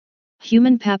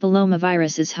Human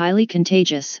papillomavirus is highly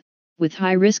contagious, with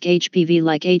high-risk HPV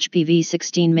like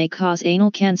HPV-16 may cause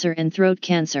anal cancer and throat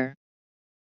cancer.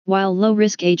 While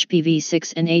low-risk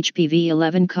HPV-6 and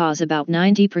HPV-11 cause about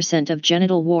 90% of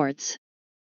genital warts.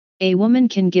 A woman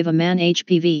can give a man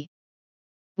HPV.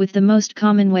 With the most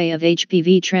common way of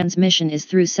HPV transmission is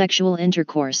through sexual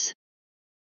intercourse.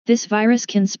 This virus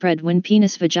can spread when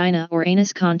penis, vagina or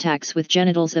anus contacts with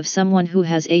genitals of someone who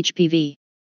has HPV.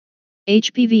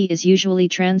 HPV is usually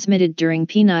transmitted during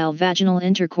penile vaginal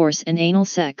intercourse and anal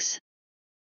sex.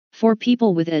 For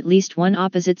people with at least one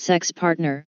opposite-sex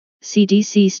partner,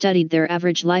 CDC studied their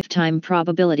average lifetime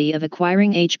probability of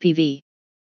acquiring HPV.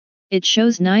 It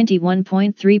shows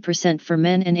 91.3% for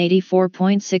men and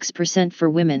 84.6% for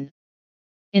women.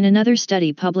 In another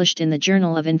study published in the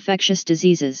Journal of Infectious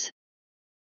Diseases,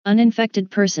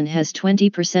 uninfected person has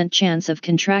 20% chance of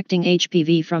contracting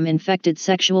HPV from infected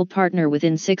sexual partner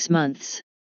within 6 months.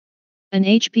 An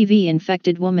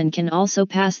HPV-infected woman can also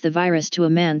pass the virus to a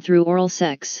man through oral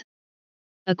sex.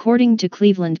 According to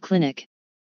Cleveland Clinic,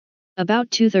 about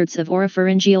 2/3 of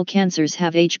oropharyngeal cancers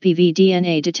have HPV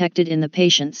DNA detected in the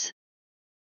patients.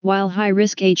 While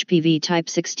high-risk HPV type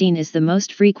 16 is the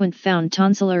most frequent found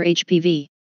tonsillar HPV.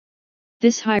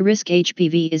 This high-risk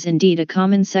HPV is indeed a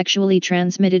common sexually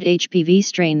transmitted HPV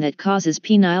strain that causes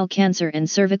penile cancer and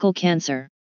cervical cancer.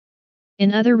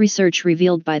 In other research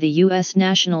revealed by the U.S.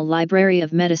 National Library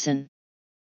of Medicine,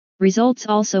 results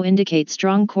also indicate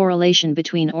strong correlation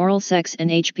between oral sex and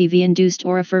HPV-induced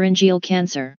oropharyngeal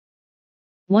cancer.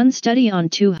 One study on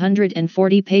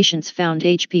 240 patients found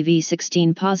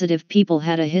HPV-16 positive people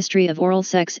had a history of oral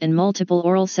sex and multiple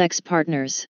oral sex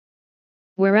partners,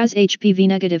 whereas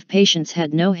HPV-negative patients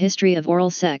had no history of oral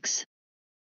sex.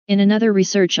 In another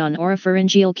research on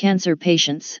oropharyngeal cancer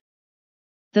patients,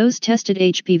 those tested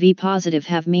HPV-positive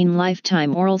have mean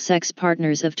lifetime oral sex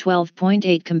partners of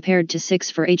 12.8 compared to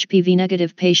 6 for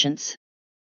HPV-negative patients.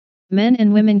 Men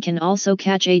and women can also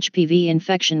catch HPV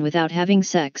infection without having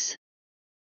sex.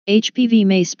 HPV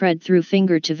may spread through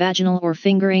finger-to-vaginal or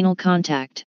finger-anal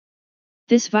contact.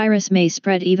 This virus may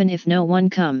spread even if no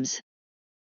one comes,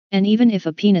 and even if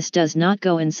a penis does not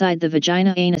go inside the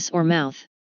vagina, anus or mouth.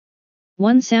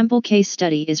 One sample case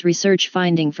study is research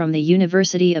finding from the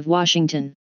University of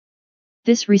Washington.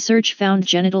 This research found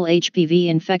genital HPV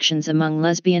infections among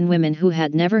lesbian women who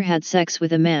had never had sex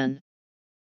with a man.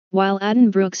 While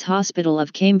Addenbrooke's Hospital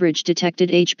of Cambridge detected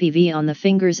HPV on the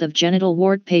fingers of genital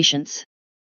wart patients,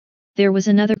 there was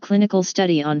another clinical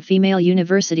study on female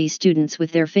university students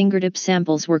with their fingertip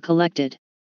samples were collected.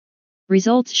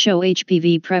 Results show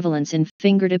HPV prevalence in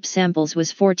fingertip samples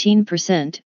was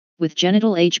 14%, with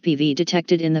genital HPV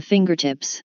detected in the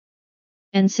fingertips.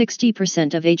 And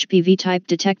 60% of HPV type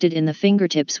detected in the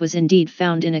fingertips was indeed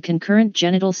found in a concurrent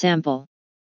genital sample.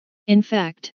 In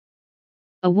fact,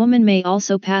 a woman may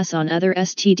also pass on other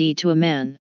STD to a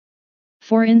man.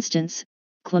 For instance,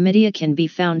 chlamydia can be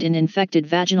found in infected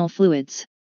vaginal fluids.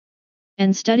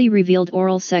 An study revealed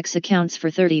oral sex accounts for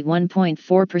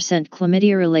 31.4%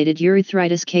 chlamydia-related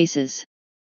urethritis cases.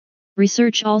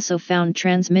 Research also found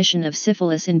transmission of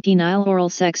syphilis in penile oral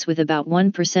sex with about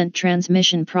 1%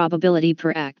 transmission probability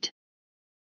per act.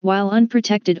 While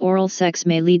unprotected oral sex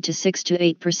may lead to 6 to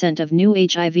 8% of new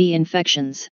HIV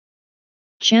infections,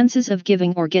 chances of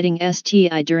giving or getting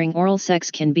STI during oral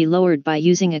sex can be lowered by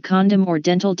using a condom or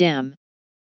dental dam.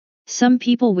 Some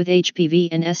people with HPV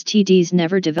and STDs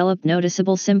never develop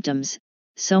noticeable symptoms,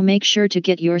 so make sure to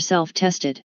get yourself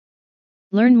tested.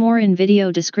 Learn more in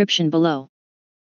video description below.